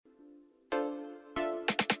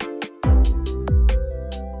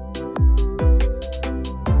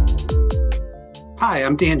Hi,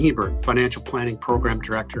 I'm Dan Hebert, Financial Planning Program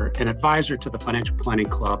Director and Advisor to the Financial Planning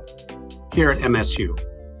Club here at MSU.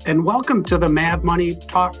 And welcome to the Mav Money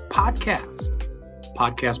Talk podcast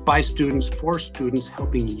by students for students,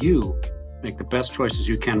 helping you make the best choices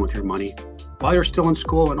you can with your money while you're still in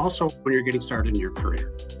school and also when you're getting started in your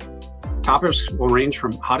career. Topics will range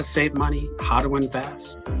from how to save money, how to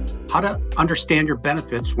invest, how to understand your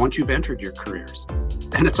benefits once you've entered your careers.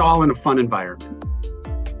 And it's all in a fun environment.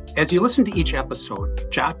 As you listen to each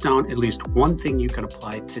episode, jot down at least one thing you can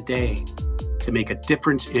apply today to make a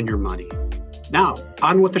difference in your money. Now,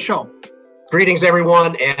 on with the show. Greetings,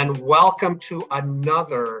 everyone, and welcome to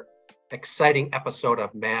another exciting episode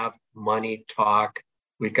of Mav Money Talk.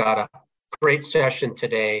 We've got a great session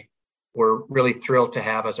today. We're really thrilled to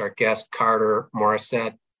have as our guest Carter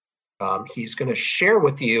Morrissette. He's going to share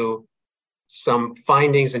with you some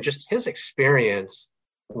findings and just his experience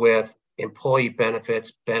with employee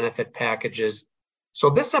benefits, benefit packages.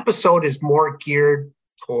 So this episode is more geared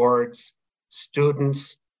towards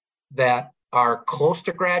students that are close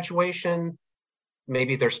to graduation.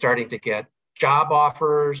 Maybe they're starting to get job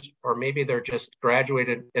offers, or maybe they're just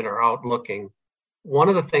graduated and are out looking. One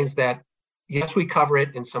of the things that, yes, we cover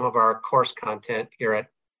it in some of our course content here at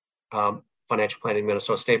Financial Planning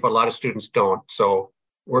Minnesota State, but a lot of students don't. So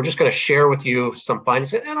we're just going to share with you some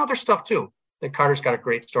findings and other stuff too. I think Carter's got a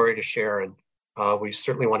great story to share, and we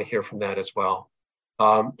certainly want to hear from that as well.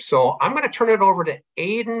 So I'm going to turn it over to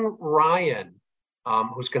Aiden Ryan,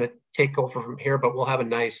 who's going to take over from here, but we'll have a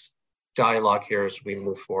nice dialogue here as we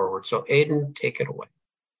move forward. So Aiden, take it away.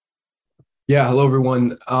 Yeah, hello,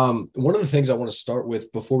 everyone. One of the things I want to start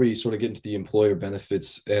with before we sort of get into the employer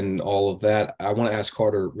benefits and all of that, I want to ask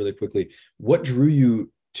Carter really quickly, what drew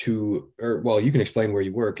you to, you can explain where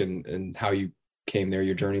you work and how you came there,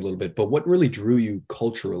 your journey a little bit, but what really drew you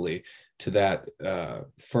culturally to that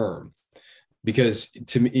firm? Because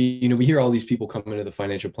to me, we hear all these people come into the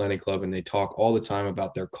Financial Planning Club and they talk all the time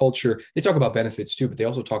about their culture. They talk about benefits too, but they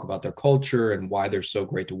also talk about their culture and why they're so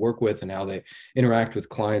great to work with and how they interact with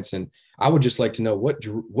clients. And I would just like to know what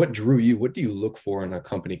drew you, what do you look for in a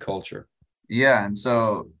company culture? Yeah. And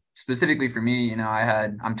so specifically for me,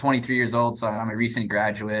 I'm 23 years old, so I'm a recent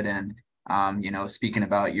graduate, and speaking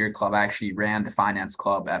about your club, I actually ran the finance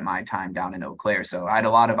club at my time down in Eau Claire. So I had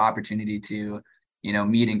a lot of opportunity to,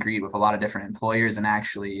 meet and greet with a lot of different employers and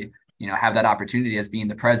actually, have that opportunity as being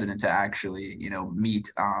the president to actually,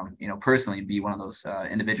 meet, personally and be one of those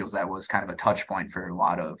individuals that was kind of a touch point for a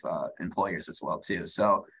lot of employers as well too.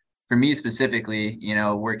 So for me specifically,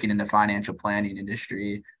 working in the financial planning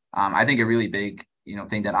industry, I think a really big,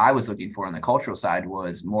 thing that I was looking for on the cultural side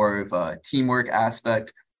was more of a teamwork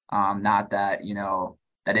aspect. Not that,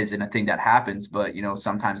 that isn't a thing that happens, but,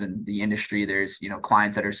 sometimes in the industry, there's,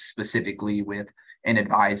 clients that are specifically with an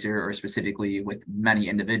advisor or specifically with many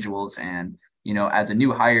individuals. And, as a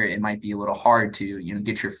new hire, it might be a little hard to,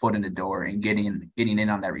 get your foot in the door and getting in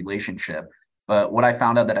on that relationship. But what I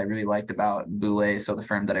found out that I really liked about Boulay, so the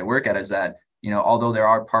firm that I work at, is that, although there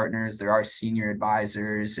are partners, there are senior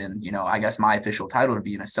advisors, and, I guess my official title to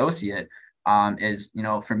be an associate, is,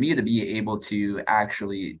 for me to be able to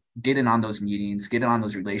actually get in on those meetings, get in on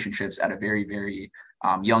those relationships at a very, very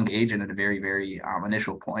young age and at a very, very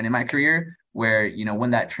initial point in my career where,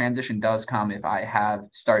 when that transition does come, if I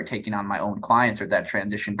start taking on my own clients, or that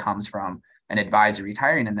transition comes from an advisor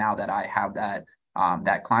retiring, and now that I have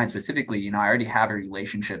that client specifically, I already have a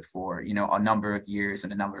relationship for, a number of years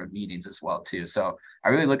and a number of meetings as well too. So I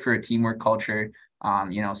really look for a teamwork culture.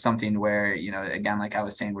 Something where, again, like I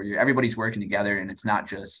was saying, where everybody's working together and it's not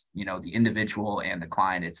just, the individual and the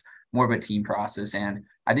client, it's more of a team process. And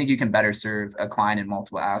I think you can better serve a client in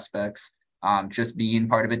multiple aspects. Just being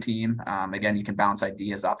part of a team. Again, you can bounce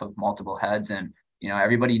ideas off of multiple heads, and,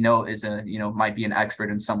 everybody might be an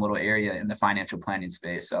expert in some little area in the financial planning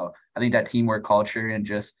space. So I think that teamwork culture and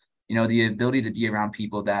just, the ability to be around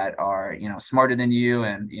people that are, smarter than you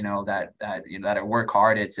and, that work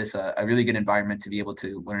hard. It's just a really good environment to be able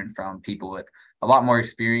to learn from people with a lot more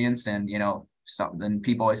experience. And, something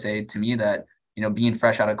people always say to me that, being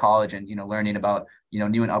fresh out of college and, learning about,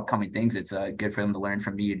 new and upcoming things, it's good for them to learn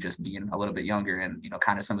from me just being a little bit younger and,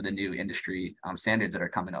 kind of some of the new industry standards that are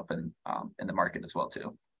coming up in the market as well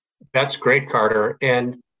too. That's great, Carter.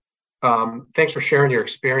 And thanks for sharing your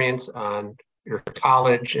experience on your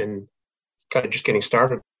college and kind of just getting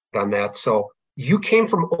started on that. So you came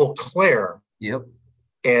from Eau Claire. Yep.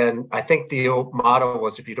 And I think the old motto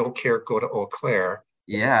was, if you don't care, go to Eau Claire.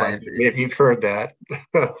 Yeah. If you've heard that.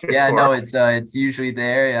 Yeah, no, it's usually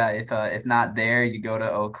there. Yeah. If not there, you go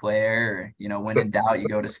to Eau Claire, or, when in doubt, you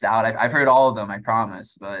go to Stout. I've heard all of them, I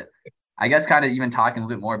promise. But I guess kind of even talking a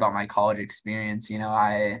little bit more about my college experience,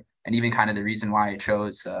 and even kind of the reason why I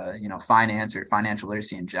chose, finance or financial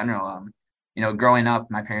literacy in general. Growing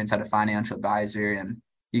up, my parents had a financial advisor, and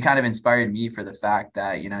he kind of inspired me for the fact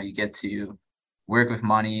that, you get to work with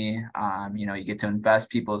money, you get to invest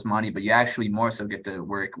people's money, but you actually more so get to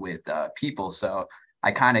work with people. So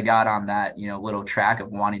I kind of got on that, little track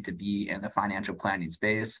of wanting to be in the financial planning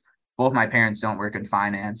space. Both my parents don't work in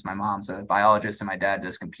finance. My mom's a biologist and my dad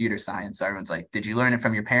does computer science. So everyone's like, did you learn it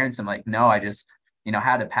from your parents? I'm like, no, I just,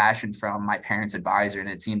 had a passion from my parents' advisor. And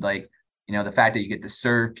it seemed like, the fact that you get to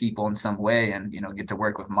serve people in some way and, get to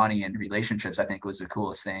work with money and relationships, I think was the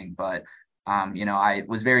coolest thing. But, I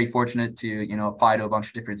was very fortunate to, apply to a bunch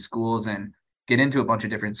of different schools and get into a bunch of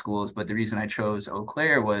different schools. But the reason I chose Eau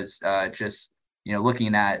Claire was just,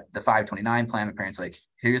 looking at the 529 plan, my parents like,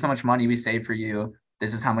 here's how much money we save for you.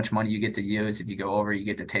 This is how much money you get to use. If you go over, you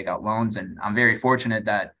get to take out loans. And I'm very fortunate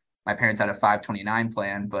that my parents had a 529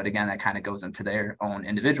 plan. But again, that kind of goes into their own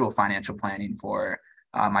individual financial planning for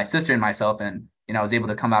my sister and myself. And, I was able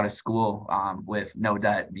to come out of school with no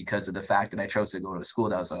debt because of the fact that I chose to go to a school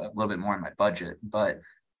that was a little bit more in my budget. But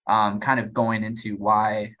kind of going into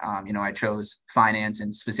why, I chose finance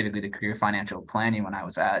and specifically the career financial planning when I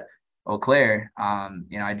was at Eau Claire.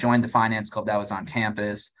 I joined the finance club that was on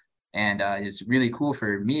campus. And it's really cool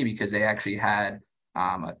for me because they actually had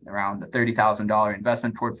around a $30,000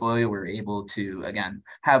 investment portfolio. We were able to, again,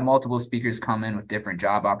 have multiple speakers come in with different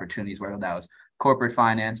job opportunities, whether that was corporate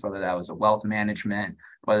finance, whether that was a wealth management,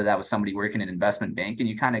 whether that was somebody working in investment banking.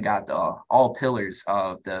 You kind of got all pillars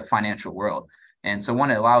of the financial world. And so one,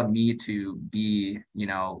 it allowed me to be,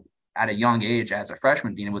 at a young age as a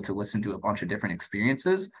freshman, being able to listen to a bunch of different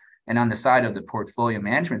experiences. And on the side of the portfolio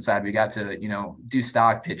management side, we got to, do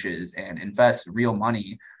stock pitches and invest real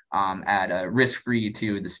money at a risk-free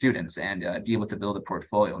to the students and be able to build a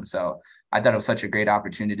portfolio. And so I thought it was such a great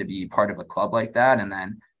opportunity to be part of a club like that. And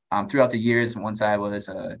then throughout the years, once I was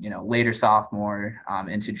a later sophomore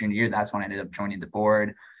into junior year, that's when I ended up joining the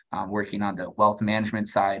board, working on the wealth management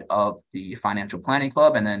side of the financial planning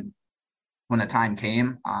club. And then when the time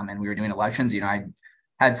came and we were doing elections, I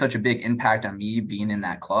had such a big impact on me being in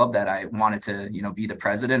that club that I wanted to, be the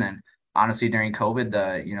president. And honestly, during COVID,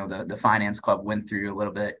 the finance club went through a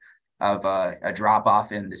little bit of a drop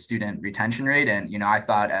off in the student retention rate. And, I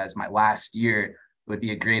thought as my last year, would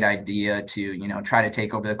be a great idea to, try to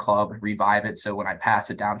take over the club, revive it. So when I pass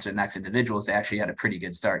it down to the next individuals, they actually had a pretty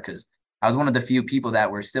good start because I was one of the few people that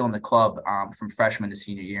were still in the club from freshman to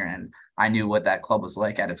senior year. And I knew what that club was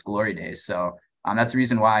like at its glory days. So that's the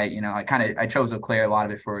reason why, I chose Eau Claire, a lot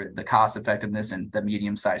of it for the cost effectiveness and the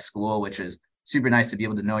medium-sized school, which is super nice to be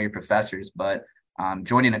able to know your professors. But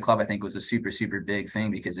joining a club, I think, was a super, super big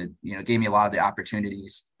thing because it, gave me a lot of the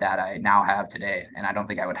opportunities that I now have today. And I don't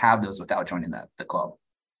think I would have those without joining the club.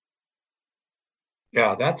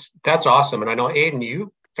 Yeah, that's awesome. And I know, Aiden,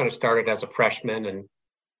 you kind of started as a freshman and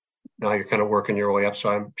now you're kind of working your way up. So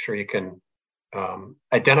I'm sure you can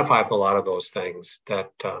identify with a lot of those things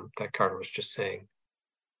that Carter was just saying.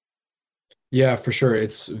 Yeah, for sure.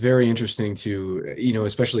 It's very interesting to,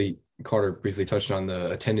 especially Carter briefly touched on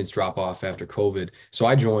the attendance drop off after COVID. So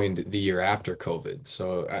I joined the year after COVID.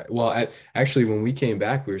 So, actually, when we came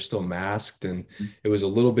back, we were still masked and it was a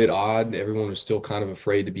little bit odd. Everyone was still kind of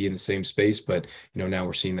afraid to be in the same space. But, now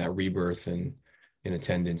we're seeing that rebirth in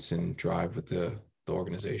attendance and drive with the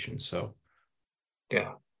organization. So,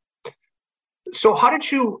 yeah. So how did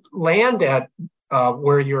you land at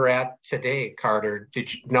where you're at today, Carter?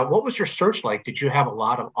 What was your search like? Did you have a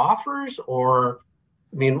lot of offers, or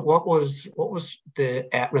what was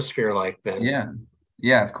the atmosphere like then?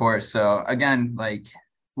 Yeah, of course. So again, like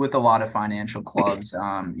with a lot of financial clubs,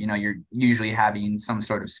 you're usually having some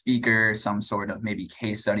sort of speaker, some sort of maybe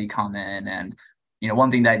case study come in. And,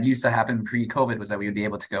 one thing that used to happen pre-COVID was that we would be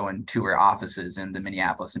able to go and tour offices in the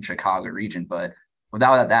Minneapolis and Chicago region. But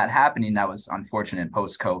without that happening, that was unfortunate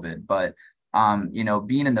post-COVID. But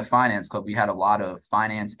being in the finance club, we had a lot of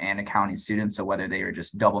finance and accounting students. So whether they were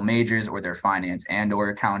just double majors or they're finance and or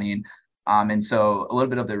accounting. And so a little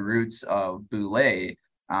bit of the roots of Boulay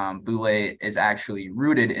is actually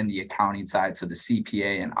rooted in the accounting side. So the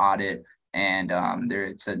CPA and audit, and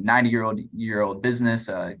it's a 90-year-old business,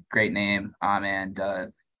 a great name. And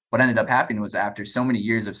what ended up happening was after so many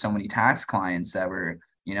years of so many tax clients that were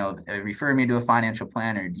refer me to a financial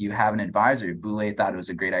planner. Do you have an advisor? Boulay thought it was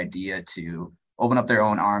a great idea to open up their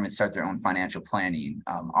own arm and start their own financial planning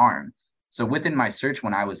arm. So within my search,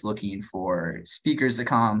 when I was looking for speakers to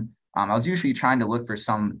come, I was usually trying to look for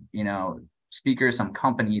some, speaker, some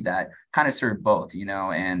company that kind of served both,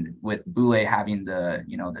 and with Boulay having the,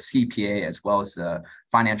 the CPA as well as the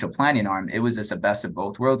financial planning arm, it was just a best of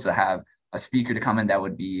both worlds to have a speaker to come in that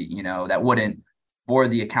would be, that wouldn't bore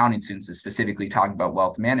the accounting students to specifically talking about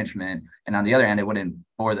wealth management. And on the other hand, it wouldn't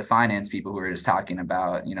bore the finance people who were just talking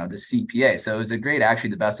about, the CPA. So it was a great,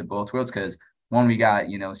 actually the best of both worlds, because one, we got,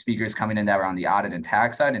 speakers coming in that were on the audit and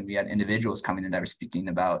tax side, and we had individuals coming in that were speaking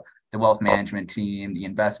about the wealth management team, the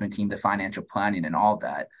investment team, the financial planning, and all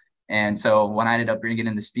that. And so when I ended up bringing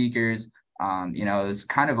in the speakers, it was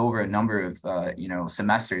kind of over a number of,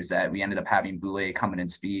 semesters that we ended up having Boulay come in and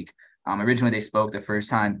speak. Originally, they spoke the first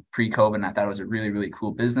time pre-COVID, and I thought it was a really, really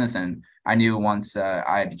cool business. And I knew once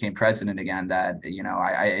I became president again that,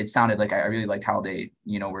 it sounded like I really liked how they,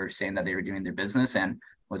 were saying that they were doing their business, and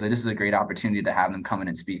was like, this is a great opportunity to have them come in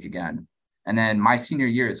and speak again. And then my senior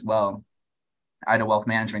year as well, I had a wealth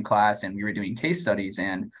management class, and we were doing case studies.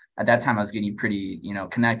 And at that time I was getting pretty,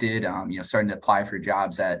 connected, starting to apply for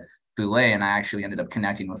jobs at Boulay. And I actually ended up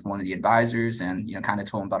connecting with one of the advisors and, kind of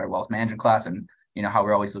told him about our wealth management class and, how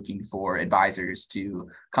we're always looking for advisors to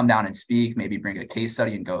come down and speak, maybe bring a case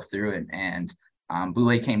study and go through it. And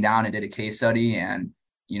Boulay came down and did a case study, and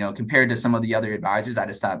compared to some of the other advisors, I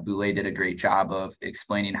just thought Boulay did a great job of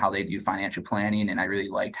explaining how they do financial planning. And I really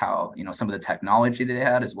liked how, some of the technology that they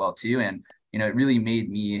had as well too. And, it really made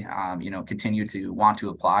me, continue to want to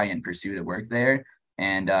apply and pursue to work there.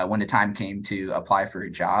 And when the time came to apply for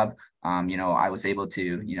a job, I was able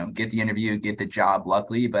to, get the interview, get the job,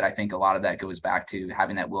 luckily. But I think a lot of that goes back to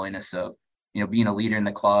having that willingness of, being a leader in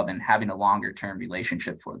the club and having a longer term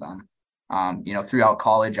relationship for them. Throughout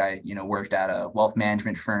college, I, worked at a wealth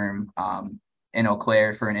management firm in Eau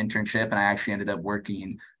Claire for an internship. And I actually ended up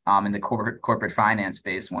working in the corporate finance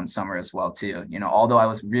space one summer as well, too. Although I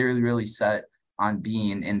was really, really set on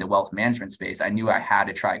being in the wealth management space, I knew I had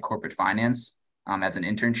to try corporate finance as an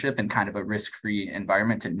internship and kind of a risk-free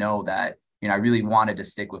environment to know that, I really wanted to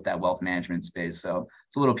stick with that wealth management space. So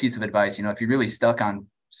it's a little piece of advice, if you're really stuck on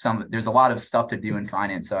there's a lot of stuff to do in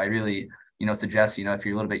finance. So I really, suggest, if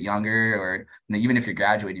you're a little bit younger or even if you're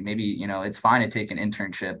graduating, maybe, it's fine to take an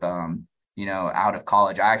internship, out of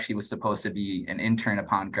college. I actually was supposed to be an intern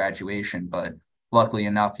upon graduation, but luckily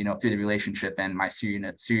enough, through the relationship and my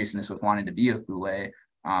seriousness with wanting to be a Boulay,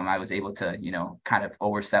 I was able to, kind of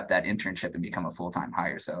overstep that internship and become a full-time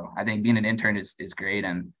hire. So I think being an intern is great.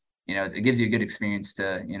 And, it gives you a good experience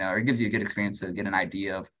to, or it gives you a good experience to get an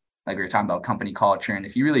idea of, like we were talking about, company culture, and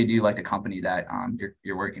if you really do like the company that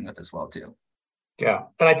you're working with as well too. Yeah,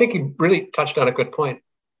 and I think you really touched on a good point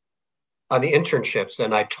on the internships,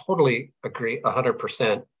 and I totally agree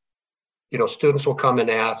 100%. Students will come and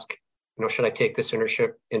ask, should I take this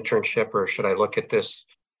internship, or should I look at this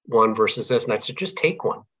one versus this? And I said, just take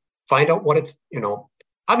one, find out what it's.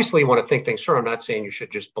 Obviously you want to think things through. I'm not saying you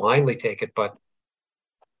should just blindly take it, but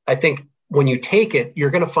I think when you take it, you're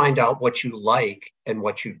going to find out what you like and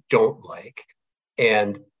what you don't like.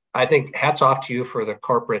 And I think hats off to you for the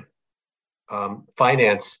corporate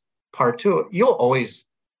finance part too. You'll always,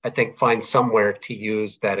 I think, find somewhere to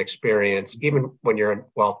use that experience, even when you're in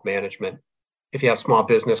wealth management, if you have small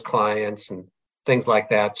business clients and things like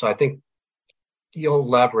that. So I think you'll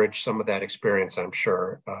leverage some of that experience, I'm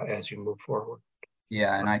sure, as you move forward.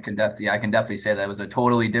 Yeah, and I can definitely say that was a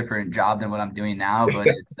totally different job than what I'm doing now, but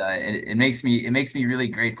it's it makes me really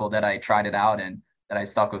grateful that I tried it out and that I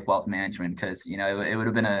stuck with wealth management, because it would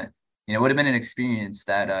have been an experience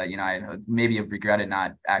that I maybe have regretted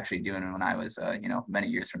not actually doing it when I was many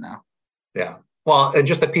years from now. Yeah, well, and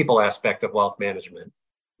just the people aspect of wealth management,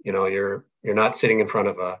 you're not sitting in front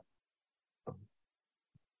of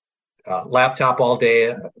a laptop all day,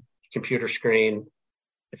 a computer screen.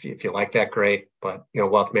 If you like that, great. But,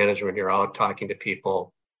 wealth management, you're out talking to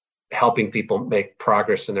people, helping people make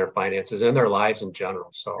progress in their finances and their lives in general.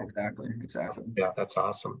 So exactly. Yeah, that's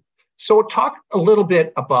awesome. So talk a little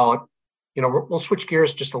bit about, we'll switch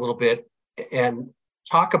gears just a little bit and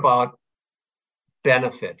talk about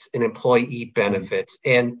benefits and employee benefits.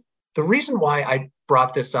 And the reason why I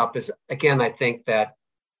brought this up is, again, I think that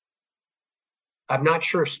I'm not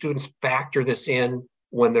sure if students factor this in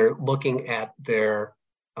when they're looking at their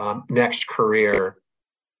next career.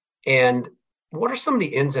 And what are some of the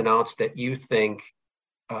ins and outs that you think,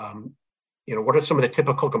 what are some of the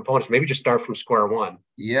typical components? Maybe just start from square one.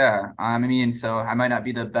 Yeah. So I might not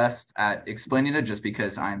be the best at explaining it just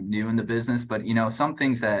because I'm new in the business, but, some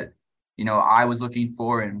things that, I was looking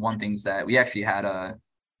for, and one things that we actually had a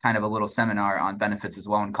kind of a little seminar on benefits as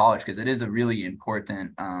well in college, because it is a really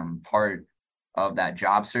important part of that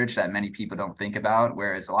job search that many people don't think about.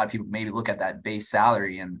 Whereas a lot of people maybe look at that base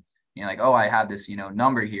salary and, like, oh, I have this,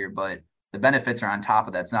 number here, but the benefits are on top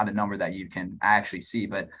of that. It's not a number that you can actually see.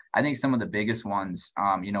 But I think some of the biggest ones,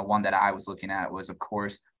 one that I was looking at was, of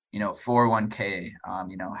course, 401k,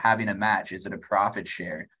 having a match. Is it a profit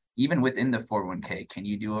share? Even within the 401k, can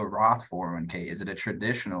you do a Roth 401k? Is it a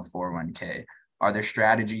traditional 401k? Are there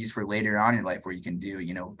strategies for later on in your life where you can do,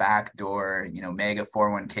 backdoor, mega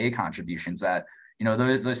 401k contributions that,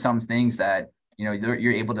 those are some things that,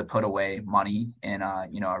 you're able to put away money in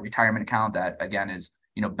a retirement account that, again, is,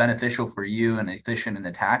 beneficial for you and efficient in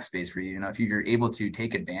the tax base for you. If you're able to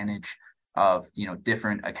take advantage of,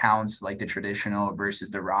 different accounts like the traditional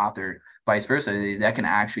versus the Roth or vice versa, that can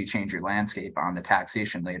actually change your landscape on the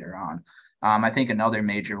taxation later on. I think another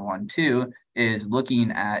major one too is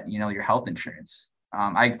looking at, your health insurance.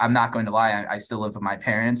 I'm not going to lie. I still live with my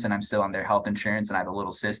parents and I'm still on their health insurance, and I have a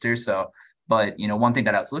little sister. So, but, one thing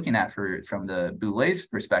that I was looking at from the Boulet's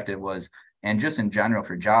perspective was, and just in general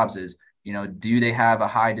for jobs is, do they have a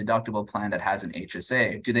high deductible plan that has an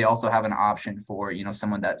HSA? Do they also have an option for,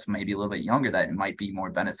 someone that's maybe a little bit younger that might be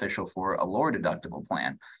more beneficial for a lower deductible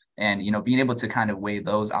plan? And, being able to kind of weigh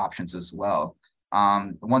those options as well.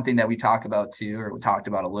 One thing that we talked about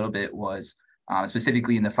a little bit was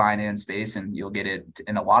specifically in the finance space, and you'll get it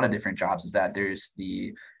in a lot of different jobs, is that there's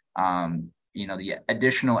the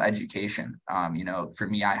additional education. For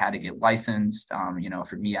me, I had to get licensed.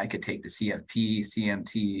 For me, I could take the CFP,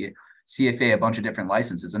 CMT, CFA, a bunch of different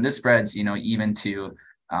licenses. And this spreads, even to,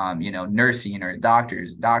 nursing or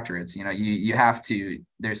doctorates. You have to,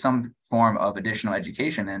 there's some form of additional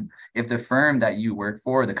education. And if the firm that you work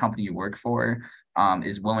for, the company you work for,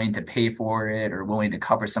 is willing to pay for it or willing to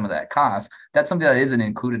cover some of that cost, that's something that isn't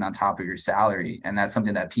included on top of your salary. And that's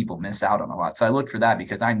something that people miss out on a lot. So I looked for that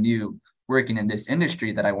because I knew working in this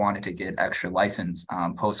industry that I wanted to get extra license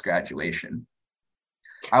post-graduation.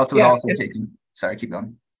 I also would also take, sorry, keep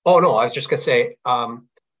going. Oh, no, I was just going to say, how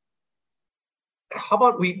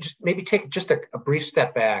about we just maybe take just a brief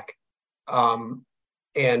step back,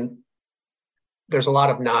 and there's a lot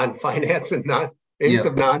of non-finance and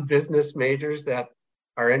some non-business majors that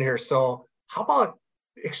are in here. So how about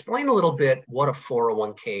explain a little bit what a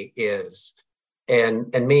 401k is and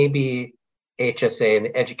maybe HSA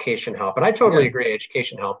and education help. And I totally agree,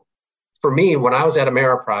 education help. For me, when I was at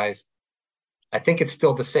Ameriprise, I think it's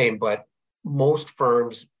still the same, but most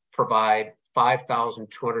firms provide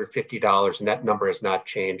 $5,250, and that number has not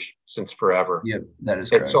changed since forever. Yep, that is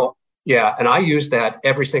correct. And so, and I use that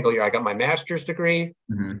every single year. I got my master's degree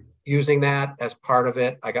using that as part of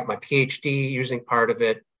it. I got my PhD using part of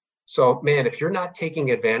it. So, man, if you're not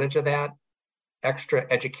taking advantage of that extra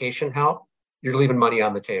education help, you're leaving money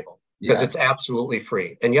on the table because it's absolutely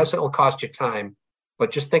free. And yes, it will cost you time,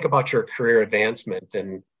 but just think about your career advancement.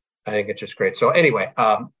 And I think it's just great. So anyway,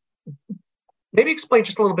 maybe explain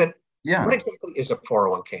just a little bit. What exactly is a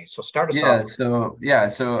 401k? So start us off. So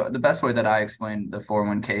the best way that I explain the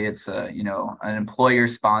 401k, it's an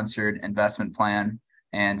employer-sponsored investment plan,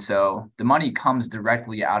 and so the money comes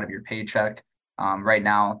directly out of your paycheck. Right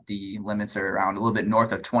now, the limits are around a little bit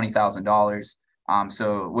north of $20,000.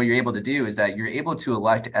 So what you're able to do is that you're able to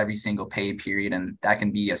elect every single pay period, and that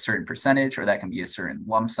can be a certain percentage or that can be a certain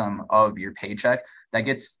lump sum of your paycheck that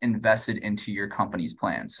gets invested into your company's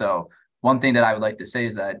plan. So one thing that I would like to say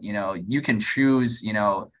is that, you can choose,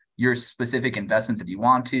 your specific investments if you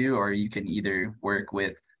want to, or you can either work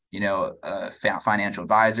with, a financial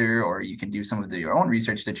advisor, or you can do some of your own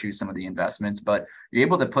research to choose some of the investments, but you're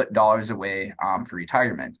able to put dollars away for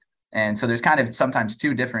retirement. And so there's kind of sometimes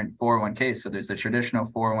two different 401ks. So there's the traditional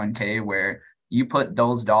 401k where you put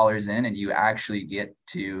those dollars in and you actually get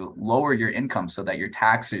to lower your income so that your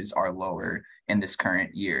taxes are lower in this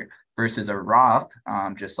current year, versus a Roth,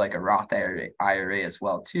 just like a Roth IRA as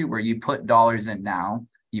well too, where you put dollars in now,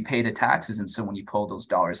 you pay the taxes. And so when you pull those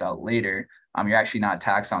dollars out later, you're actually not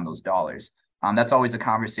taxed on those dollars. That's always a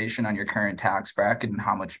conversation on your current tax bracket and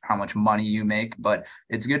how much money you make. But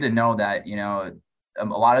it's good to know that, a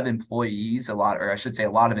lot of employers are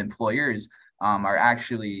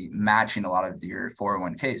actually matching a lot of your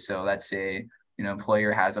 401k. So let's say,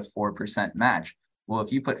 employer has a 4% match. Well,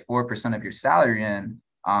 if you put 4% of your salary in,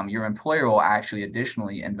 your employer will actually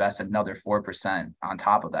additionally invest another 4% on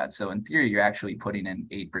top of that. So in theory, you're actually putting in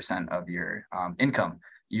 8% of your income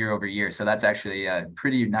year over year. So that's actually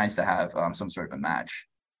pretty nice to have some sort of a match.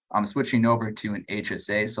 Switching over to an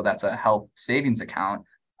HSA. So that's a health savings account.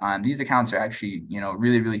 These accounts are actually,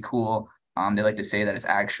 really, really cool. They like to say that it's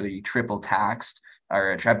actually triple taxed,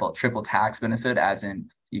 or a triple tax benefit, as in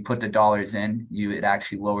you put the dollars in, it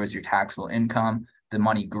actually lowers your taxable income. The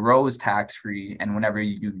money grows tax-free, and whenever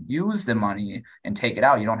you use the money and take it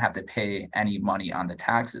out, you don't have to pay any money on the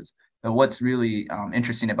taxes. But what's really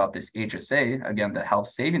interesting about this HSA, again, the health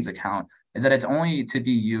savings account, is that it's only to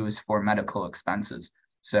be used for medical expenses.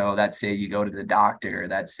 So let's say you go to the doctor,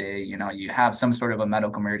 let's say, you have some sort of a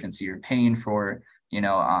medical emergency, you're paying for,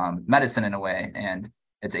 medicine in a way, and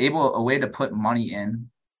it's a way to put money in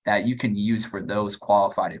that you can use for those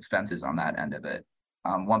qualified expenses on that end of it.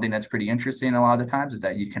 One thing that's pretty interesting a lot of the times is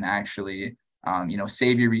that you can actually,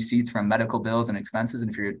 save your receipts from medical bills and expenses. And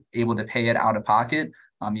if you're able to pay it out of pocket,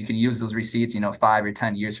 you can use those receipts, 5 or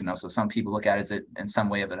 10 years from now. So some people look at it as in some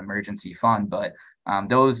way of an emergency fund, but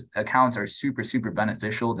those accounts are super, super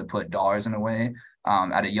beneficial to put dollars in a way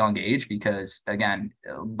at a young age, because again,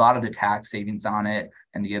 a lot of the tax savings on it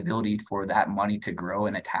and the ability for that money to grow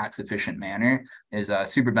in a tax efficient manner is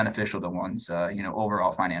super beneficial to one's,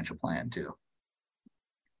 overall financial plan too.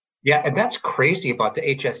 Yeah. And that's crazy about the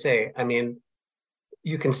HSA. I mean,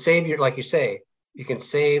 you can save like you say, you can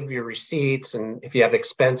save your receipts, and if you have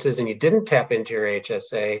expenses and you didn't tap into your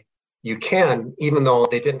HSA, you can, even though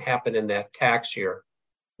they didn't happen in that tax year,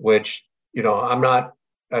 which, I'm not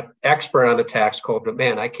an expert on the tax code, but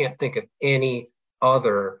man, I can't think of any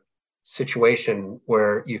other situation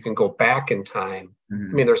where you can go back in time. I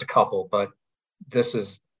mean, there's a couple, but this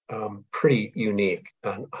is pretty unique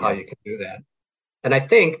on how you can do that. And I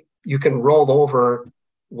think you can roll over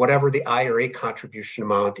whatever the IRA contribution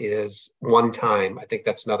amount is one time. I think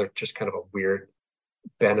that's another just kind of a weird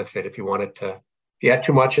benefit. If you had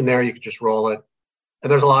too much in there, you could just roll it. And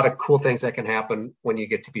there's a lot of cool things that can happen when you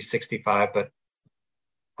get to be 65, but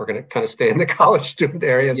we're going to kind of stay in the college student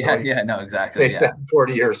area. No, exactly. They said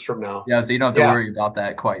 40 years from now. Yeah, so you don't have to worry about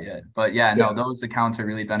that quite yet. But those accounts are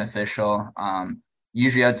really beneficial.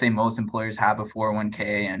 Usually I'd say most employers have a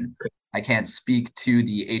 401k, and I can't speak to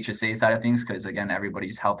the HSA side of things because, again,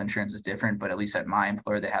 everybody's health insurance is different, but at least at my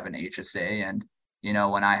employer, they have an HSA. And,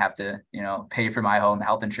 when I have to, pay for my home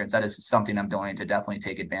health insurance, that is something I'm going to definitely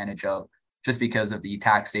take advantage of, just because of the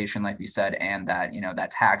taxation, like we said, and that,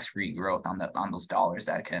 that tax-free growth on those dollars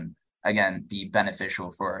that can, again, be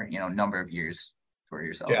beneficial for, a number of years for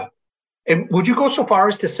yourself. Yeah. And would you go so far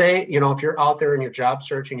as to say, if you're out there in your job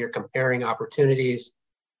search and you're comparing opportunities,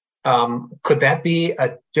 could that be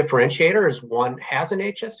a differentiator, as one has an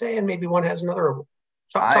HSA and maybe one has another?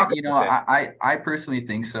 I personally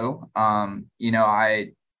think so. At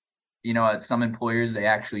some employers, they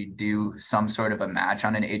actually do some sort of a match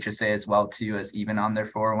on an HSA as well too, as even on their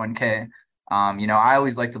 401k. I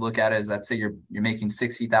always like to look at it as, let's say you're making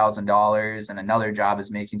 $60,000 and another job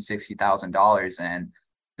is making $60,000, and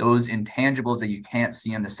those intangibles that you can't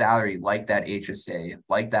see on the salary, like that HSA,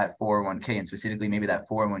 like that 401k, and specifically maybe that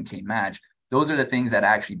 401k match, those are the things that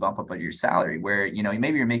actually bump up your salary, where,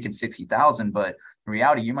 maybe you're making 60,000, but in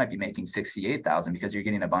reality, you might be making 68,000 because you're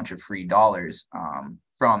getting a bunch of free dollars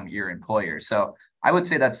from your employer. So I would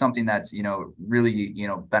say that's something that's, really,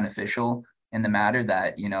 beneficial in the matter,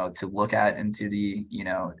 that, to look at into the,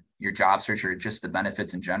 your job search, or just the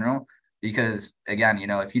benefits in general. Because again,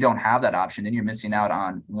 if you don't have that option, then you're missing out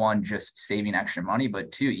on, one, just saving extra money,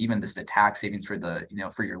 but two, even just the tax savings for the,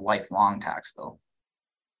 for your lifelong tax bill.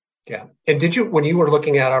 Yeah. And when you were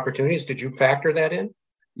looking at opportunities, did you factor that in?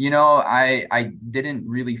 I didn't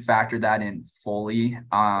really factor that in fully.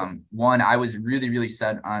 One, I was really, really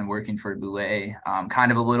set on working for Boulay,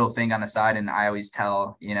 kind of a little thing on the side. And I always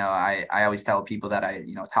tell, I always tell people that I,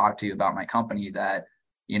 talk to about my company that,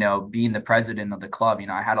 being the president of the club,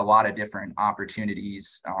 I had a lot of different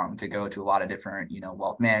opportunities to go to a lot of different,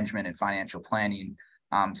 wealth management and financial planning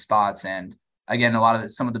spots. And again, a lot of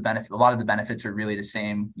the benefits are really the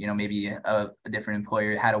same. Maybe a different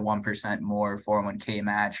employer had a 1% more 401k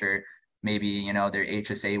match, or maybe, their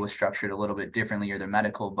HSA was structured a little bit differently, or their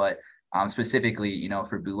medical. But specifically,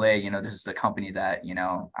 for Boulay, this is a company that,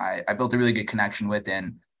 I built a really good connection with,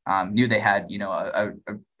 and knew they had, a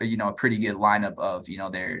pretty good lineup of,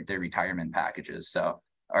 their retirement packages. So,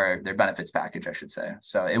 or their benefits package, I should say.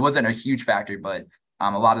 So it wasn't a huge factor, but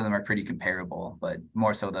a lot of them are pretty comparable, but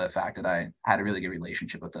more so the fact that I had a really good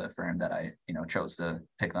relationship with the firm that I, chose to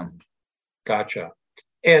pick them. Gotcha.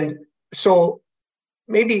 And so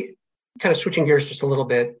maybe kind of switching gears just a little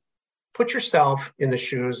bit, put yourself in the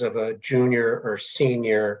shoes of a junior or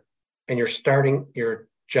senior, and you're starting your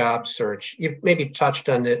job search. You've maybe touched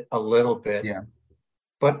on it a little bit,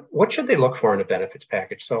 but what should they look for in a benefits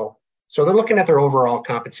package? So they're looking at their overall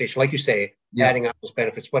compensation, like you say, adding up those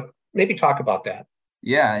benefits, but maybe talk about that.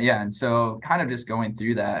 Yeah. And so kind of just going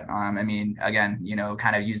through that, again,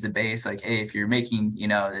 kind of use the base, like, hey, if you're making,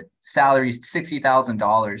 the salary's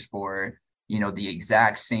 $60,000 for, the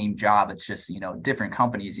exact same job, it's just, different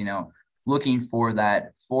companies, looking for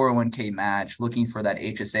that 401k match, looking for that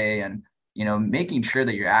HSA, and making sure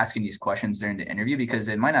that you're asking these questions during the interview, because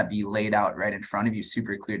it might not be laid out right in front of you,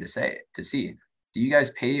 super clear to see. Do you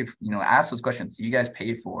guys pay, ask those questions. Do you guys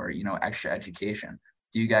pay for, extra education?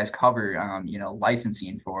 Do you guys cover,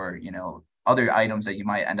 licensing for, other items that you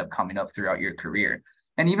might end up coming up throughout your career?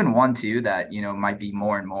 And even one too, that, might be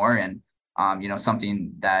more and more, and,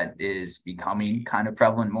 something that is becoming kind of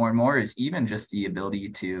prevalent more and more is even just the ability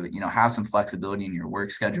to, have some flexibility in your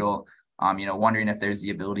work schedule. Wondering if there's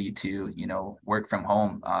the ability to, work from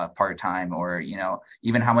home part-time, or,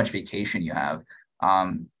 even how much vacation you have.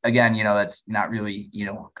 Again, that's not really,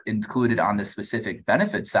 included on the specific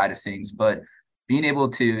benefit side of things, but being able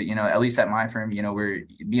to, at least at my firm, we're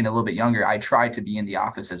being a little bit younger. I try to be in the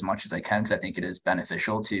office as much as I can, because I think it is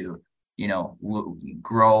beneficial to,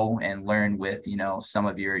 grow and learn with, some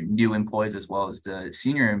of your new employees, as well as the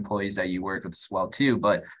senior employees that you work with as well too.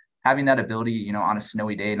 But having that ability, on a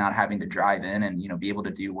snowy day, not having to drive in and, be able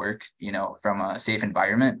to do work, from a safe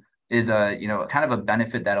environment is a, kind of a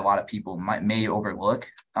benefit that a lot of people may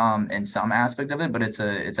overlook in some aspect of it, but it's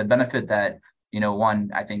a benefit that,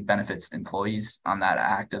 one, I think benefits employees on that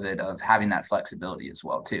act of it, of having that flexibility as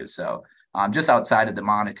well too. So just outside of the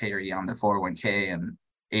monetary on the 401k and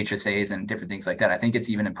HSAs and different things like that, I think it's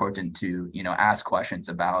even important to, ask questions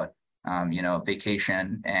about,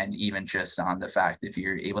 vacation, and even just on the fact if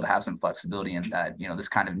you're able to have some flexibility in that, this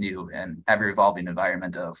kind of new and ever evolving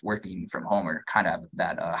environment of working from home, or kind of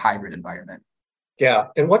that hybrid environment. Yeah.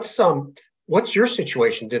 And what's your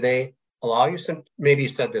situation? Do they allow you some, maybe you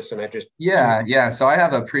said this and I just. Yeah. So I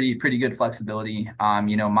have a pretty good flexibility.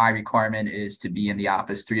 My requirement is to be in the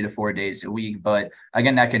office 3 to 4 days a week, but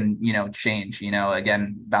again, that can, change,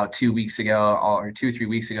 again, about 2 weeks ago, or 2-3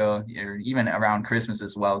 weeks ago, or even around Christmas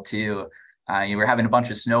as well too. You were having a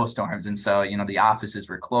bunch of snowstorms. And so, the offices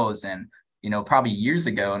were closed, and, probably years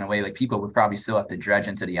ago, in a way, like, people would probably still have to dredge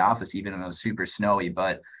into the office, even when it was super snowy.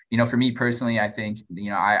 But for me personally, I think,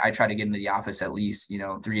 I try to get into the office at least,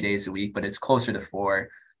 3 days a week, but it's closer to 4.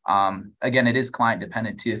 Again, it is client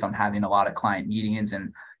dependent too. If I'm having a lot of client meetings,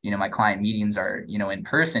 and, my client meetings are, in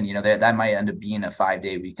person, that might end up being a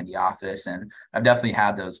 5-day week in the office. And I've definitely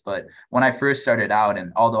had those. But when I first started out,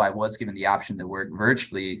 and although I was given the option to work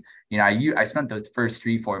virtually, I spent the first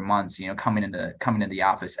 3-4 months, coming into the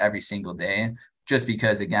office every single day. Just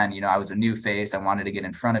because, again, I was a new face. I wanted to get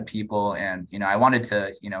in front of people, and, I wanted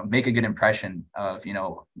to, make a good impression of,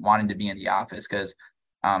 wanting to be in the office, because,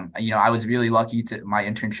 I was really lucky my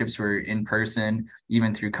internships were in person,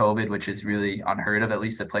 even through COVID, which is really unheard of, at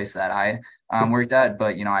least the place that I worked at.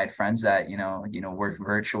 But, I had friends that, worked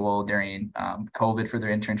virtual during COVID for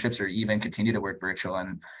their internships, or even continue to work virtual.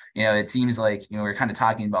 And, it seems like, we're kind of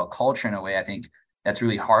talking about culture in a way. I think that's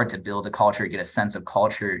really hard to build a culture, get a sense of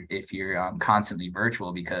culture, if you're constantly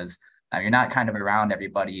virtual, because you're not kind of around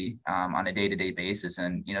everybody on a day-to-day basis.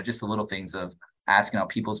 And, just the little things of asking how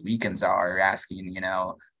people's weekends are, or asking,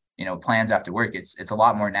 plans after work. It's a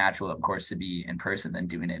lot more natural, of course, to be in person than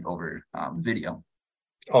doing it over video.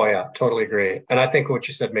 Oh yeah, totally agree. And I think what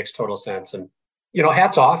you said makes total sense. And,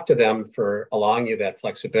 hats off to them for allowing you that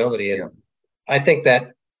flexibility. And yeah. I think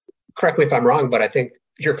that, correct me if I'm wrong, but I think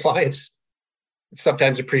your clients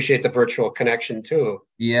sometimes appreciate the virtual connection too.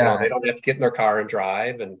 Yeah. They don't have to get in their car and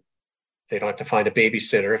drive, and they don't have to find a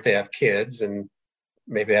babysitter if they have kids, and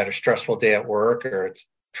maybe they had a stressful day at work, or it's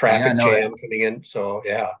traffic jam coming in. So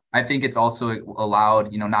yeah, I think it's also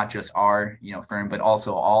allowed, not just our, firm, but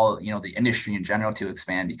also all, the industry in general to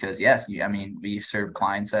expand, because yes, we've served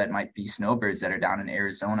clients that might be snowbirds that are down in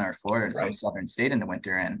Arizona or Florida, some southern state in the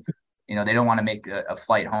winter. And, they don't want to make a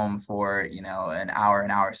flight home for, an hour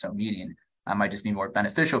or so meeting. Might just be more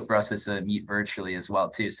beneficial for us to meet virtually as well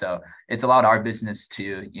too. So it's allowed our business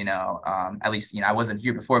to, at least, I wasn't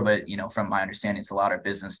here before, but, from my understanding, it's allowed our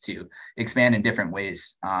business to expand in different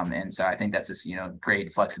ways. And so I think that's just,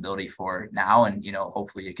 great flexibility for now. And,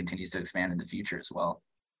 hopefully it continues to expand in the future as well.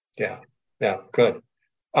 Yeah. Good.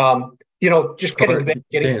 Just getting,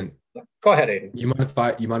 Dan, go ahead, Aiden. You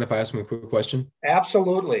mind if I ask him a quick question?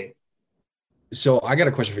 Absolutely. So I got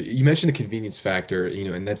a question for you. You mentioned the convenience factor,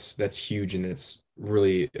 and that's huge, and it's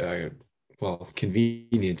really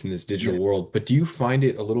convenient in this digital world. But do you find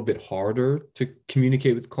it a little bit harder to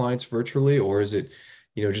communicate with clients virtually, or is it,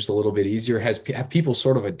 just a little bit easier? Have people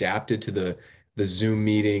sort of adapted to the Zoom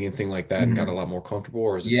meeting and thing like that, and got a lot more comfortable,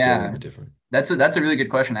 or is it still a little bit different? That's a really good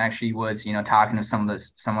question. I actually was, talking to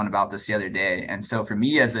someone about this the other day. And so for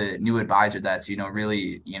me as a new advisor, that's,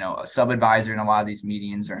 really, a sub-advisor in a lot of these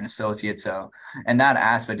meetings, or an associate. So, and that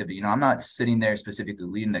aspect of it, I'm not sitting there specifically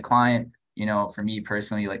leading the client. For me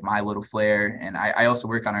personally, like, my little flair, and I also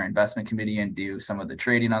work on our investment committee and do some of the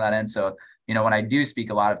trading on that end. So when I do speak,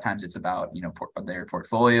 a lot of times it's about, their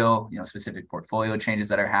portfolio, specific portfolio changes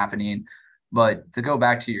that are happening. But to go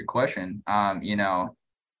back to your question,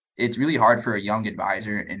 it's really hard for a young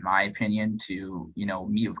advisor, in my opinion, to,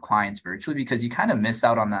 meet with clients virtually, because you kind of miss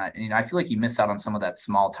out on that. And, I feel like you miss out on some of that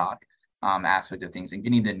small talk aspect of things and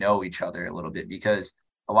getting to know each other a little bit, because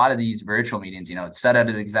a lot of these virtual meetings, it's set at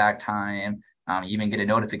an exact time. You even get a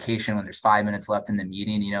notification when there's 5 minutes left in the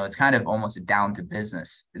meeting. It's kind of almost down to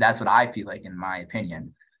business. That's what I feel like, in my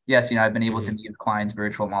opinion. Yes, I've been able to meet with clients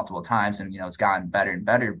virtual multiple times, and, it's gotten better and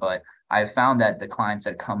better. But I've found that the clients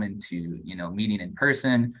that come into, meeting in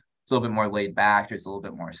person, it's a little bit more laid back. There's a little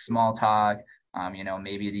bit more small talk.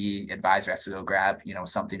 Maybe the advisor has to go grab,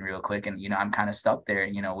 something real quick. And, I'm kind of stuck there,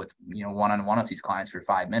 with, one-on-one with these clients for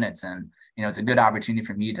 5 minutes. And, it's a good opportunity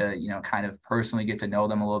for me to, kind of personally get to know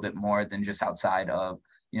them a little bit more than just outside of,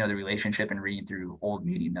 the relationship and reading through old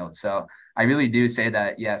meeting notes. So I really do say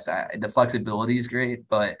that, yes, the flexibility is great,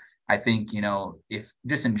 but I think, if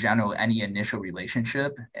just in general, any initial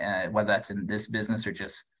relationship, whether that's in this business or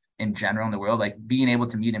just in general in the world, like being able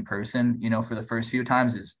to meet in person, for the first few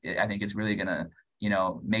times I think it's really going to,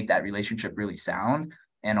 make that relationship really sound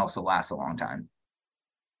and also last a long time.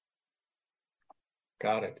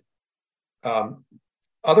 Got it.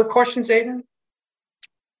 Other questions, Aiden?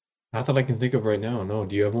 Not that I can think of right now. No.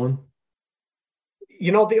 Do you have one?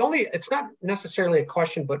 It's not necessarily a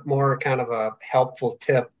question, but more kind of a helpful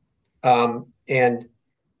tip. And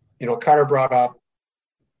Carter brought up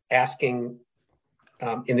asking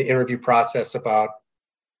in the interview process about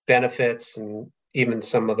benefits and even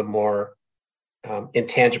some of the more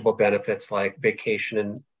intangible benefits like vacation.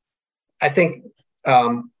 And I think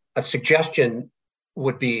a suggestion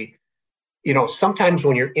would be, sometimes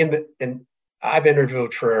when you're and I've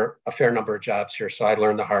interviewed for a fair number of jobs here, so I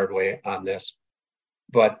learned the hard way on this,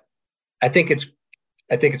 but I think it's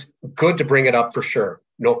good to bring it up for sure.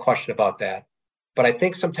 No question about that. But I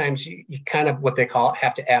think sometimes you kind of, what they call,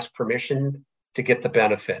 have to ask permission to get the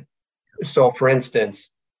benefit. So for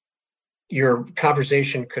instance, your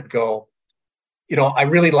conversation could go, I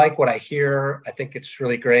really like what I hear. I think it's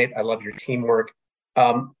really great. I love your teamwork.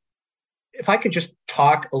 If I could just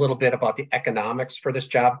talk a little bit about the economics for this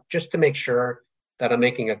job, just to make sure that I'm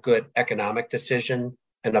making a good economic decision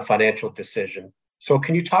and a financial decision. So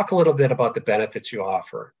can you talk a little bit about the benefits you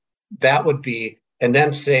offer? That would be, and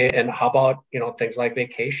then say, and how about, things like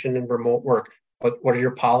vacation and remote work? What are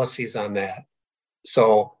your policies on that?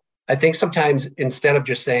 So I think sometimes instead of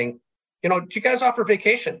just saying, do you guys offer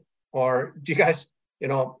vacation? Or do you guys,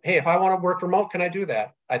 hey, if I want to work remote, can I do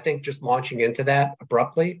that? I think just launching into that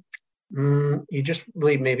abruptly, you just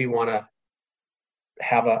really maybe want to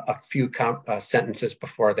have a few sentences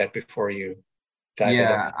before you dive into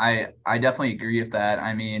that. I definitely agree with that.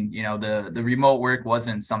 I mean, the remote work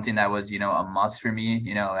wasn't something that was, a must for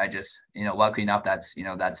me. I just, luckily enough, that's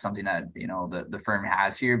something that, the firm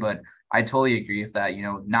has here. But I totally agree with that,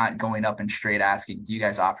 not going up and straight asking, do you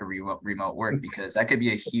guys offer remote work? Because that could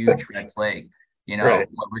be a huge red flag. Right.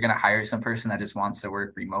 We're going to hire some person that just wants to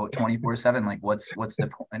work remote 24/7. Like what's the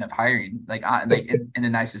point of hiring? Like in the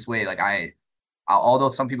nicest way. Like although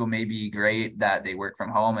some people may be great that they work from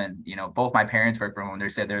home, and, both my parents work from home, they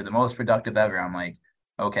said they're the most productive ever. I'm like,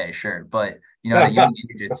 okay, sure. But, at young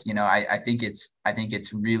age, it's, I think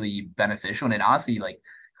it's really beneficial. And it honestly, like,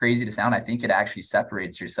 crazy to sound, I think it actually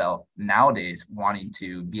separates yourself nowadays wanting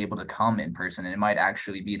to be able to come in person. And it might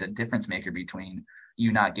actually be the difference maker between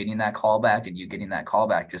you not getting that call back and you getting that call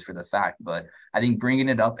back just for the fact. But I think bringing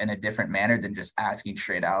it up in a different manner than just asking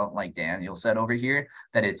straight out, like Daniel said over here,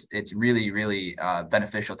 that it's really, really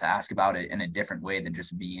beneficial to ask about it in a different way than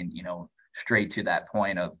just being, straight to that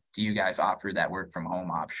point of, do you guys offer that work from home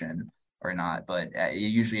option or not? But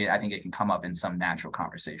usually I think it can come up in some natural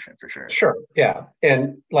conversation for sure. Sure. Yeah.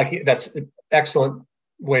 And like, that's an excellent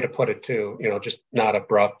way to put it too, just not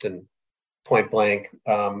abrupt and point blank.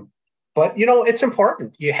 But, it's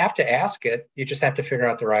important. You have to ask it. You just have to figure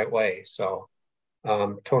out the right way. So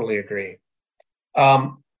totally agree.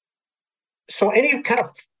 So any kind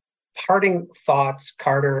of parting thoughts,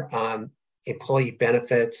 Carter, on employee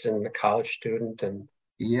benefits and the college student? And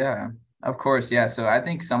yeah, of course. Yeah. So I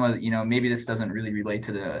think some of, maybe this doesn't really relate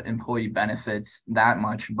to the employee benefits that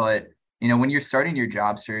much, but when you're starting your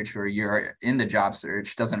job search or you're in the job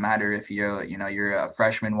search, doesn't matter if you're a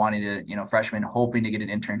freshman wanting to, freshman hoping to get an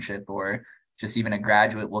internship, or just even a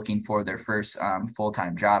graduate looking for their first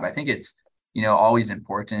full-time job. I think it's, always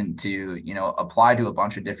important to, apply to a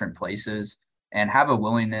bunch of different places and have a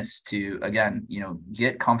willingness to, again,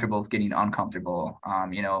 get comfortable with getting uncomfortable,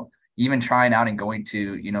 even trying out and going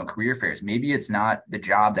to, career fairs. Maybe it's not the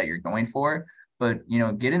job that you're going for, but,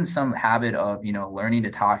 get in some habit of, learning to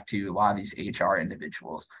talk to a lot of these HR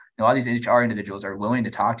individuals. A lot of these HR individuals are willing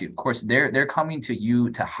to talk to you. Of course, they're coming to you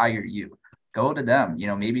to hire you. Go to them.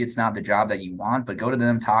 Maybe it's not the job that you want, but go to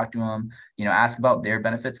them, talk to them, ask about their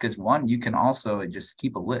benefits. Because one, you can also just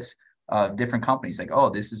keep a list of different companies, like, oh,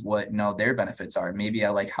 this is what, their benefits are. Maybe I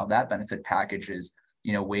like how that benefit package is,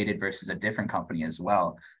 weighted versus a different company as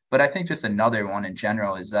well. But I think just another one in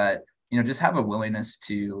general is that, just have a willingness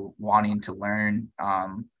to wanting to learn.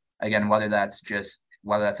 Again, whether that's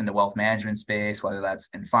in the wealth management space, whether that's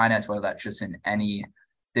in finance, whether that's just in any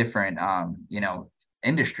different,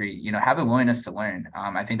 industry, have a willingness to learn.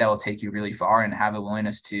 I think that will take you really far, and have a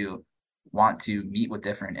willingness to want to meet with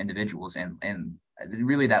different individuals and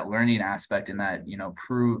really that learning aspect, and that,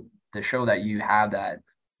 prove to show that you have that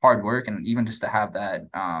hard work, and even just to have that,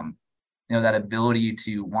 that ability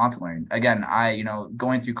to want to learn. Again,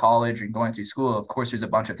 going through college and going through school, of course, there's a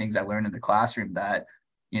bunch of things I learned in the classroom that,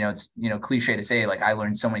 it's, cliche to say, like, I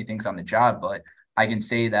learned so many things on the job, but I can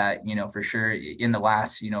say that, for sure in the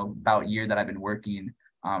last, about year that I've been working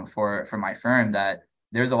for my firm, that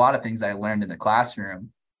there's a lot of things that I learned in the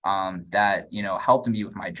classroom that, helped me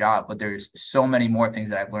with my job. But there's so many more things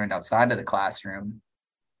that I've learned outside of the classroom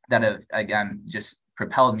that have, again, just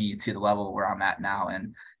propelled me to the level where I'm at now.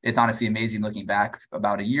 And it's honestly amazing looking back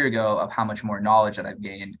about a year ago of how much more knowledge that I've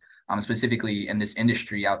gained, specifically in this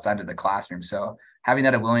industry outside of the classroom. So having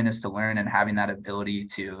that willingness to learn and having that ability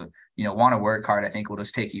to, want to work hard, I think will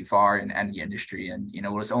just take you far in any industry, and,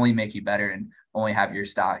 will just only make you better, and only have your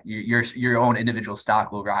stock, your own individual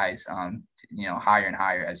stock will rise, higher and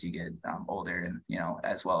higher as you get older, and,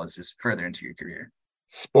 as well as just further into your career.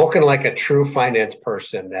 Spoken like a true finance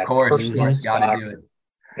person. That of course, got to do it.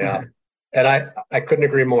 Yeah. And I couldn't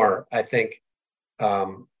agree more. I think,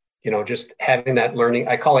 just having that learning,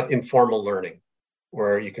 I call it informal learning,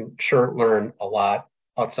 where you can sure learn a lot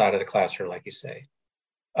outside of the classroom, like you say.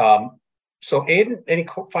 So Aiden, any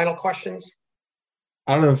final questions?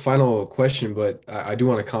 I don't have a final question, but I do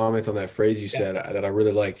want to comment on that phrase you said that I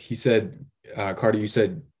really liked. He said, Carter, you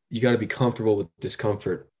said, you got to be comfortable with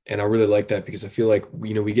discomfort. And I really like that, because I feel like,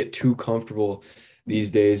 we get too comfortable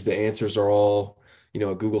these days. The answers are all,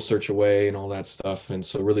 a Google search away and all that stuff. And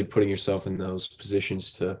so really putting yourself in those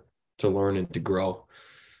positions to learn and to grow.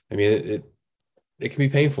 I mean, it can be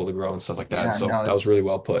painful to grow and stuff like that. Yeah, so that was really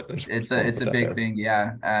well put. It's a big thing.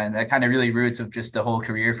 Yeah. And that kind of really roots with just the whole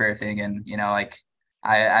career fair thing. And, like,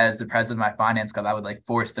 I, as the president of my finance club, I would like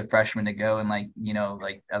force the freshmen to go and I was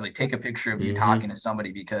like, take a picture of you talking to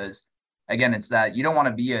somebody, because again, it's that you don't want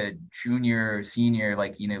to be a junior or senior,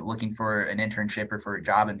 looking for an internship or for a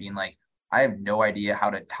job and being like, I have no idea how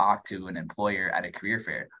to talk to an employer at a career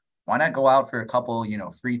fair. Why not go out for a couple,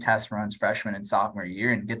 free test runs freshman and sophomore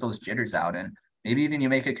year and get those jitters out, and maybe even you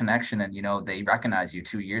make a connection and, they recognize you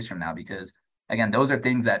 2 years from now, because again, those are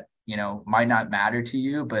things that, might not matter to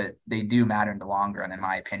you, but they do matter in the long run, in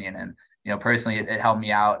my opinion. And, personally, it helped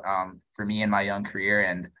me out for me in my young career.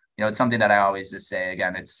 And, it's something that I always just say,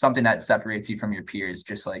 again, it's something that separates you from your peers,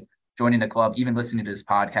 just like joining the club, even listening to this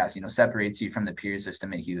podcast, separates you from the peers just to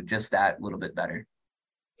make you just that little bit better.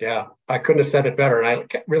 Yeah, I couldn't have said it better. And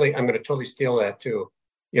I'm going to totally steal that too.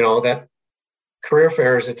 That career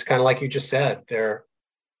fairs, it's kind of like you just said, they're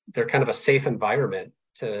kind of a safe environment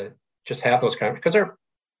to just have those kind of, because they're,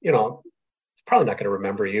 probably not going to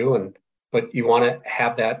remember you, but you want to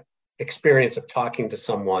have that experience of talking to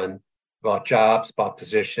someone about jobs, about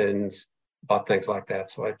positions, about things like that.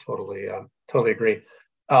 So I totally agree.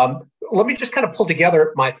 Let me just kind of pull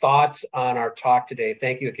together my thoughts on our talk today.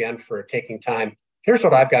 Thank you again for taking time. Here's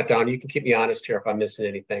what I've got down. You can keep me honest here if I'm missing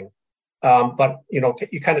anything. But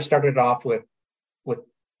you kind of started off with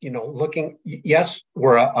looking. Yes,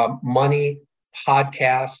 we're a money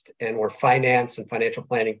podcast and we're finance and financial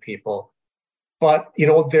planning people, but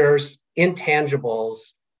there's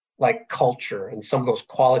intangibles like culture and some of those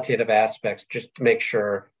qualitative aspects, just to make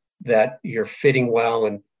sure that you're fitting well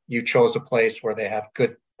and you chose a place where they have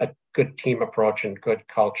a good team approach and good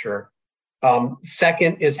culture.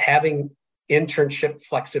 Second is having internship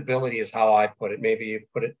flexibility, is how I put it. Maybe you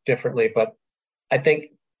put it differently, but I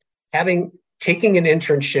think taking an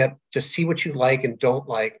internship to see what you like and don't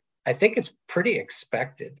like, I think it's pretty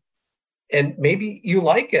expected. And maybe you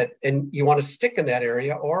like it and you want to stick in that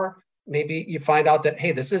area, or maybe you find out that,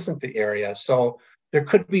 hey, this isn't the area. So there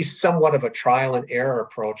could be somewhat of a trial and error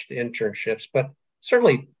approach to internships, but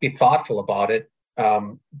certainly be thoughtful about it.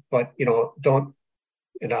 But don't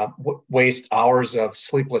waste hours of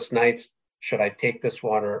sleepless nights. Should I take this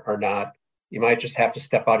one or not? You might just have to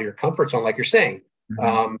step out of your comfort zone, like you're saying,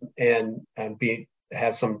 and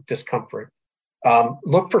have some discomfort.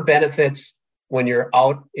 Look for benefits. when you're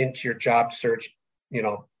out into your job search,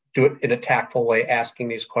 do it in a tactful way, asking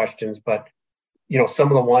these questions. But, some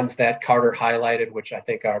of the ones that Carter highlighted, which I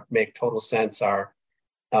think make total sense, are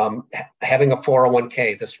having a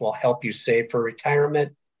 401k. This will help you save for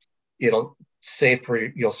retirement. You'll save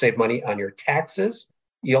money on your taxes.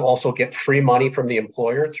 You'll also get free money from the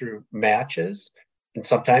employer through matches. And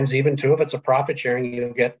sometimes even too, if it's a profit sharing,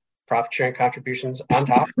 you'll get profit sharing contributions on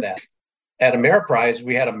top of that. At Ameriprise,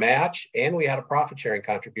 we had a match and we had a profit sharing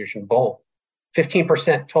contribution, both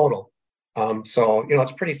 15% total. So,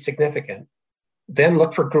 it's pretty significant. Then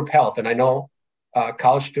look for group health. And I know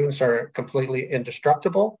college students are completely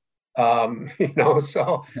indestructible,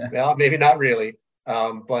 so well, maybe not really,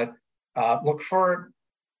 but look for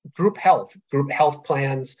group health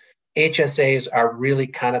plans. HSAs are really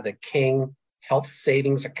kind of the king. Health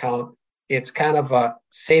savings account. It's kind of a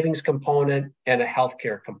savings component and a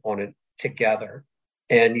healthcare component together.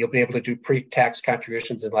 And you'll be able to do pre-tax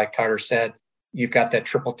contributions. And like Carter said, you've got that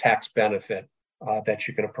triple tax benefit that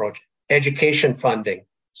you can approach. Education funding.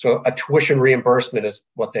 So a tuition reimbursement is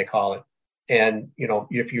what they call it. And,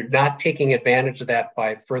 if you're not taking advantage of that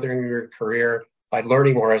by furthering your career, by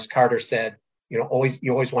learning more, as Carter said, you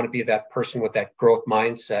always want to be that person with that growth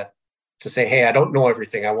mindset to say, hey, I don't know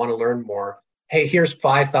everything. I want to learn more. Hey, here's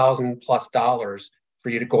 $5,000+ for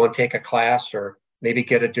you to go and take a class or maybe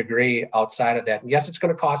get a degree outside of that. And yes, it's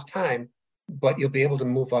going to cost time, but you'll be able to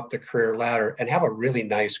move up the career ladder and have a really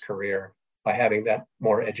nice career by having that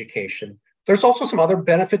more education. There's also some other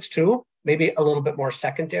benefits too, maybe a little bit more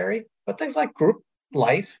secondary, but things like group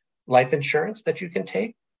life insurance that you can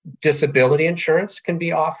take. Disability insurance can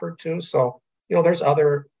be offered too. So, there's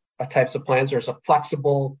other types of plans. There's a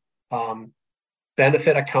flexible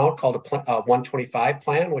benefit account called a 125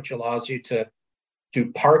 plan, which allows you to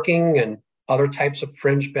do parking and other types of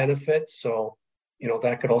fringe benefits. So,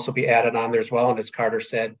 that could also be added on there as well. And as Carter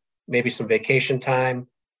said, maybe some vacation time,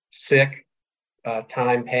 sick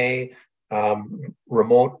time pay,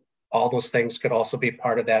 remote, all those things could also be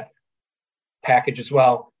part of that package as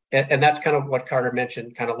well. And that's kind of what Carter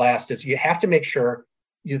mentioned kind of last, is you have to make sure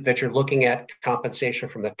that you're looking at compensation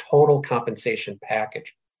from the total compensation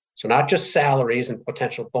package. So not just salaries and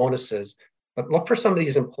potential bonuses, but look for some of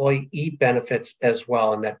these employee benefits as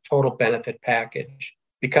well in that total benefit package,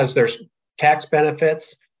 because there's tax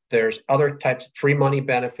benefits, there's other types of free money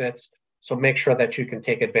benefits. So make sure that you can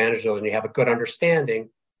take advantage of those and you have a good understanding.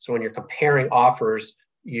 So when you're comparing offers,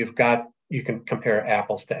 you can compare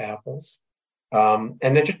apples to apples. And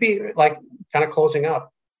then just be like kind of closing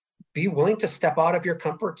up, be willing to step out of your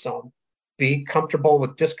comfort zone, be comfortable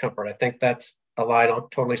with discomfort. I think that's a line I'll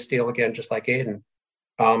totally steal again, just like Aiden.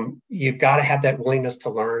 You've got to have that willingness to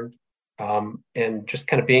learn, and just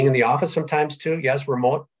kind of being in the office sometimes too. Yes,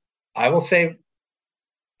 remote. I will say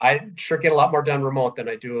I sure get a lot more done remote than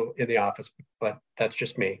I do in the office, but that's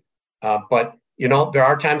just me. But there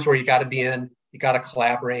are times where you got to be in, you got to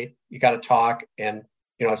collaborate, you got to talk, and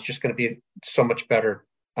it's just going to be so much better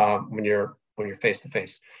when you're face to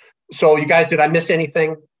face. So, you guys, did I miss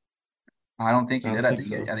anything? I don't think you did. I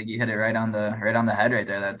think you hit it right on the head right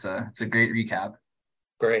there. It's a great recap.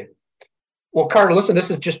 Great. Well, Carter, listen, this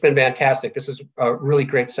has just been fantastic. This is a really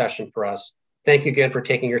great session for us. Thank you again for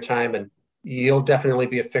taking your time, and you'll definitely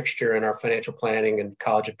be a fixture in our financial planning and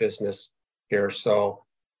College of Business here. So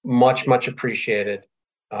much, much appreciated.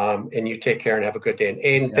 And you take care and have a good day. And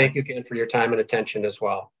Aiden, Thank you again for your time and attention as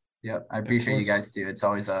well. Yep. I appreciate you guys too. It's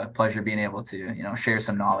always a pleasure being able to, share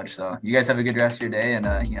some knowledge. So you guys have a good rest of your day, and,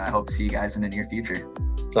 I hope to see you guys in the near future.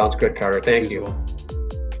 Sounds good, Carter. Thank you.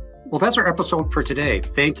 Well, that's our episode for today.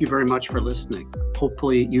 Thank you very much for listening.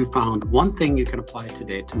 Hopefully you found one thing you can apply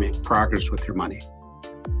today to make progress with your money.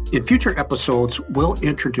 In future episodes, we'll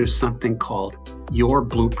introduce something called Your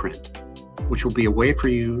Blueprint, which will be a way for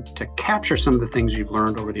you to capture some of the things you've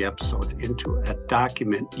learned over the episodes into a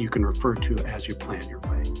document you can refer to as you plan your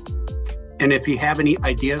way. And if you have any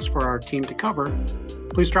ideas for our team to cover,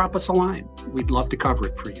 please drop us a line. We'd love to cover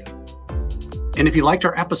it for you. And if you liked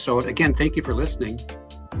our episode, again, thank you for listening.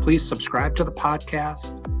 Please subscribe to the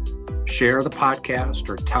podcast, share the podcast,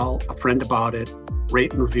 or tell a friend about it,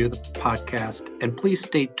 rate and review the podcast, and please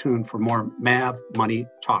stay tuned for more MAV Money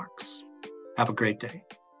Talks. Have a great day.